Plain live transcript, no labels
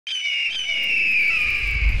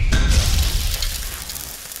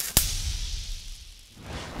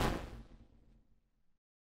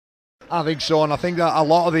I think so, and I think that a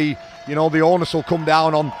lot of the onus will come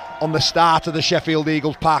down on the start of the Sheffield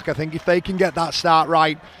Eagles pack. I think if they can get that start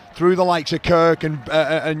right through the likes of Kirk and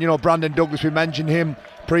Brandon Douglas, we mentioned him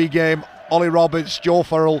pre-game, Ollie Roberts, Joe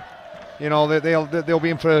Farrell, they'll be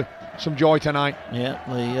in for some joy tonight. Yeah,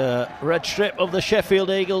 the red strip of the Sheffield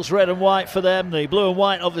Eagles, red and white for them, the blue and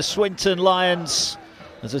white of the Swinton Lions,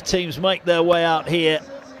 as the teams make their way out here.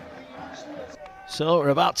 So we're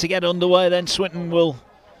about to get underway then. Swinton will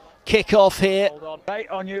kick off here. Hold on, mate,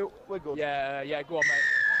 on you. We're good. Yeah, go on,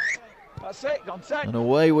 mate. That's it, go on, take. And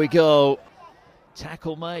away we go.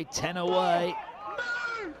 Tackle made, 10 away.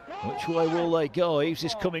 Which way will they go? Eves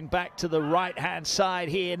is coming back to the right-hand side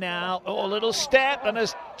here now. Oh, a little step, and a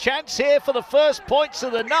chance here for the first points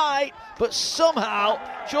of the night. But somehow,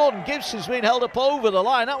 Jordan Gibson's been held up over the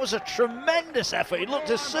line. That was a tremendous effort. He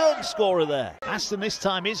looked a certain scorer there. Aston this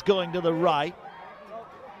time is going to the right.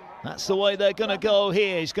 That's the way they're going to go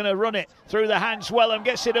here. He's going to run it through the hands. Wellham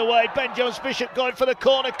gets it away. Ben Jones-Bishop going for the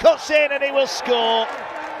corner. Cuts in and he will score.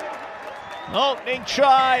 Opening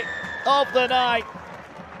try of the night.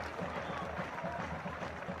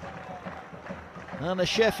 And the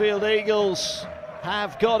Sheffield Eagles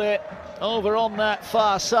have got it over on that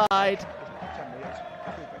far side.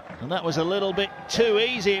 And that was a little bit too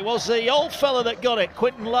easy. It was the old fella that got it,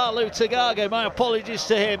 Quinton Lalu Tagago. My apologies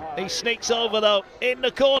to him. He sneaks over though in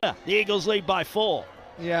the corner. The Eagles lead by 4.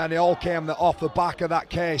 Yeah, and it all came off the back of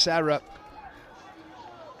that case error.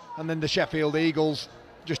 And then the Sheffield Eagles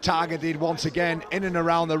just targeted once again in and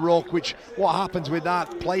around the ruck, which what happens with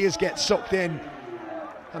that, players get sucked in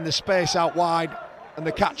and the space out wide, and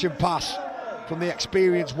the catch and pass from the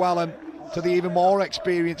experienced Wellham to the even more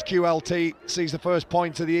experienced QLT sees the first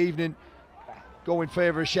point of the evening go in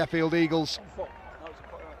favour of Sheffield Eagles.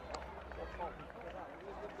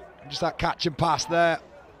 Just that catch and pass there.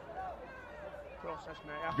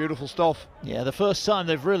 Beautiful stuff. Yeah, the first time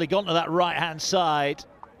they've really gone to that right-hand side.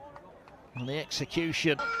 And the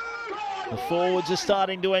execution. The forwards are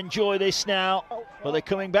starting to enjoy this now. But they're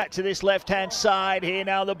coming back to this left-hand side. Here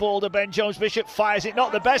now the ball to Ben Jones-Bishop. Fires it.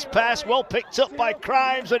 Not the best pass. Well picked up by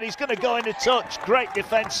Crimes, but he's going to go into touch. Great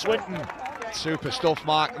defence, Swinton. Super stuff,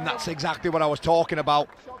 Mark. And that's exactly what I was talking about.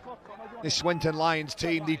 This Swinton Lions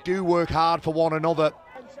team, they do work hard for one another.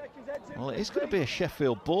 Well, it is going to be a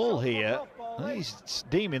Sheffield ball here. I think he's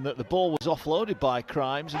deeming that the ball was offloaded by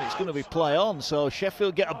Crimes and it's going to be play on. So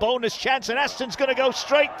Sheffield get a bonus chance and Aston's going to go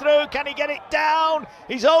straight through. Can he get it down?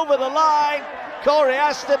 He's over the line. Corey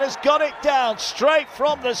Aston has got it down straight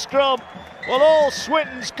from the scrum. Well, all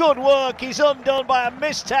Swinton's good work. He's undone by a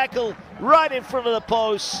missed tackle right in front of the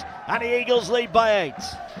post. And the Eagles lead by 8.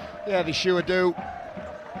 Yeah, they sure do.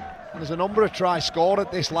 There's a number of tries scored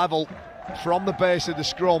at this level from the base of the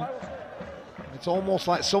scrum. It's almost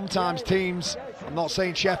like sometimes teams, I'm not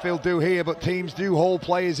saying Sheffield do here, but teams do hold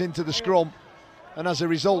players into the scrum. And as a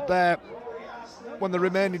result there, when the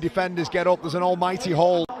remaining defenders get up, there's an almighty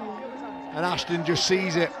hole. And Ashton just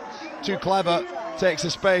sees it. Too clever, takes the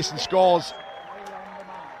space and scores.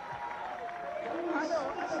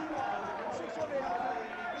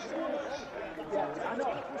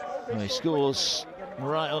 He scores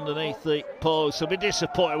right underneath the post. I'll be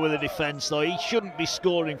disappointed with the defence though. He shouldn't be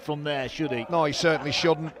scoring from there, should he? No, he certainly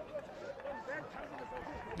shouldn't.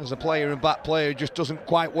 There's a player and back player who just doesn't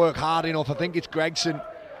quite work hard enough. I think it's Gregson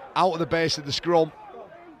out of the base of the scrum.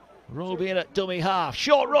 Roby in at dummy half.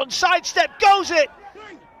 Short run, sidestep, goes it!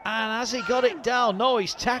 And has he got it down? No,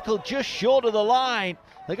 he's tackled just short of the line.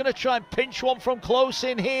 They're going to try and pinch one from close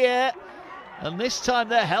in here. And this time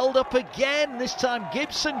they're held up again. This time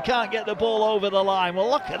Gibson can't get the ball over the line. Well,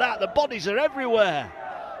 look at that. The bodies are everywhere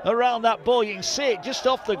around that ball. You can see it just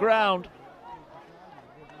off the ground.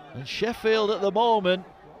 And Sheffield at the moment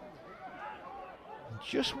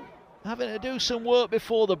just having to do some work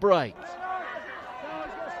before the break.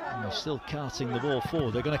 And they're still carting the ball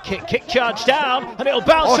forward. They're going to kick charge down, and it'll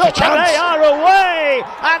bounce up, and they are away.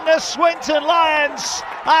 And the Swinton Lions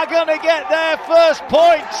are going to get their first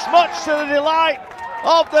points, much to the delight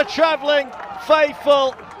of the travelling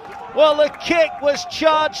faithful. Well, the kick was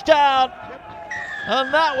charged down,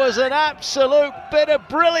 and that was an absolute bit of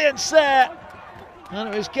brilliance there. And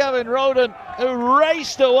it was Gavin Roden who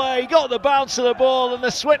raced away, got the bounce of the ball, and the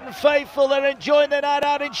Swinton faithful, they're enjoying their night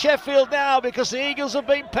out in Sheffield now because the Eagles have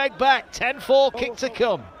been pegged back. 10-4 kick to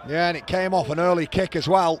come. Yeah, and it came off an early kick as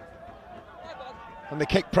well. And the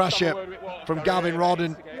kick pressure from Gavin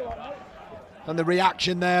Roden. And the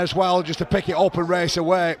reaction there as well, just to pick it up and race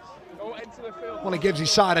away. Well, he gives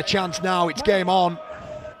his side a chance now. It's game on.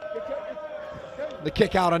 The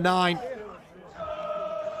kick out of 9.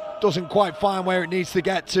 Doesn't quite find where it needs to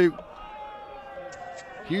get to.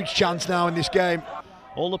 Huge chance now in this game.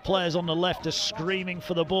 All the players on the left are screaming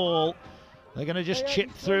for the ball. They're going to just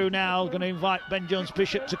chip through now, going to invite Ben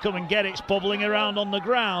Jones-Bishop to come and get it. It's bobbling around on the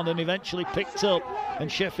ground and eventually picked up,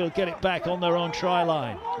 and Sheffield get it back on their own try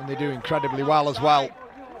line. And they do incredibly well as well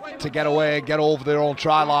to get away and get over their own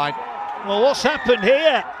try line. Well, what's happened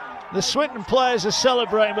here? The Swinton players are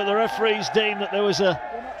celebrating, but the referees deemed that there was an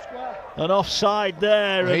offside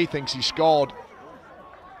there. He thinks he scored.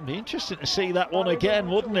 It'd be interesting to see that one again,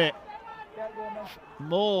 wouldn't it?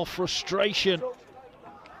 More frustration.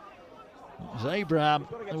 It was Abraham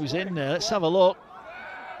who was in there. Let's have a look.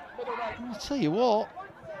 I'll tell you what.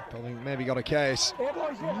 I think maybe got a case.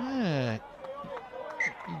 Yeah.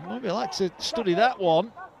 You'd maybe like to study that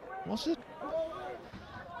one. Was it?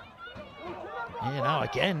 Yeah, now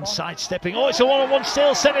again, sidestepping. Oh, it's a one-on-one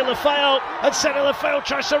still. Senny Lefeo, and Senny Lefeo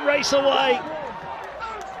tries to race away.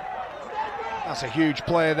 That's a huge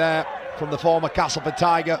play there from the former Castleford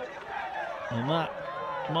Tiger. And that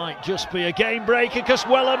might just be a game breaker because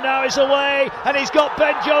Wellham now is away and he's got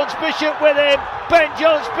Ben Jones-Bishop with him. Ben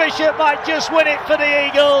Jones-Bishop might just win it for the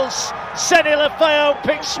Eagles. Senny Lefeo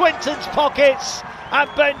picks Swinton's pockets and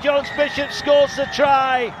Ben Jones-Bishop scores the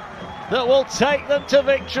try that will take them to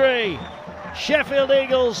victory. Sheffield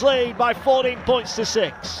Eagles lead by 14 points to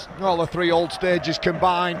 6. Well, the three old stages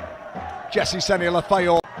combined. Jesse Senny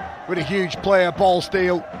Lefeo with a huge player, ball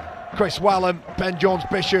steal. Chris Wellham, Ben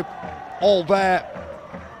Jones-Bishop, all there.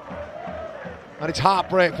 And it's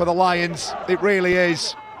heartbreak for the Lions. It really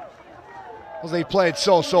is. As they played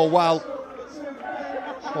so well.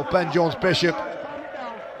 Well, Ben Jones-Bishop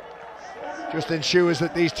just ensures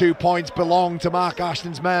that these 2 points belong to Mark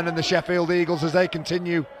Ashton's men and the Sheffield Eagles as they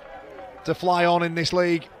continue to fly on in this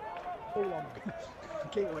league.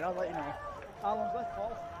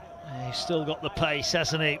 He's still got the pace,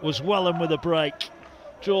 hasn't he? It was Wellham with a break.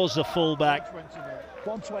 Draws the fullback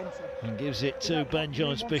and gives it to Ben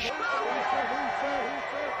Jones-Bishop.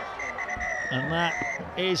 And that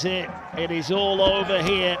is it. It is all over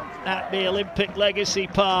here at the Olympic Legacy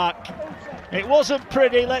Park. It wasn't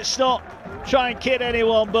pretty, let's not try and kid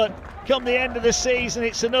anyone, but come the end of the season,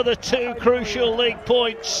 it's another 2 crucial league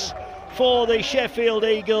points for the Sheffield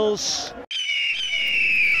Eagles.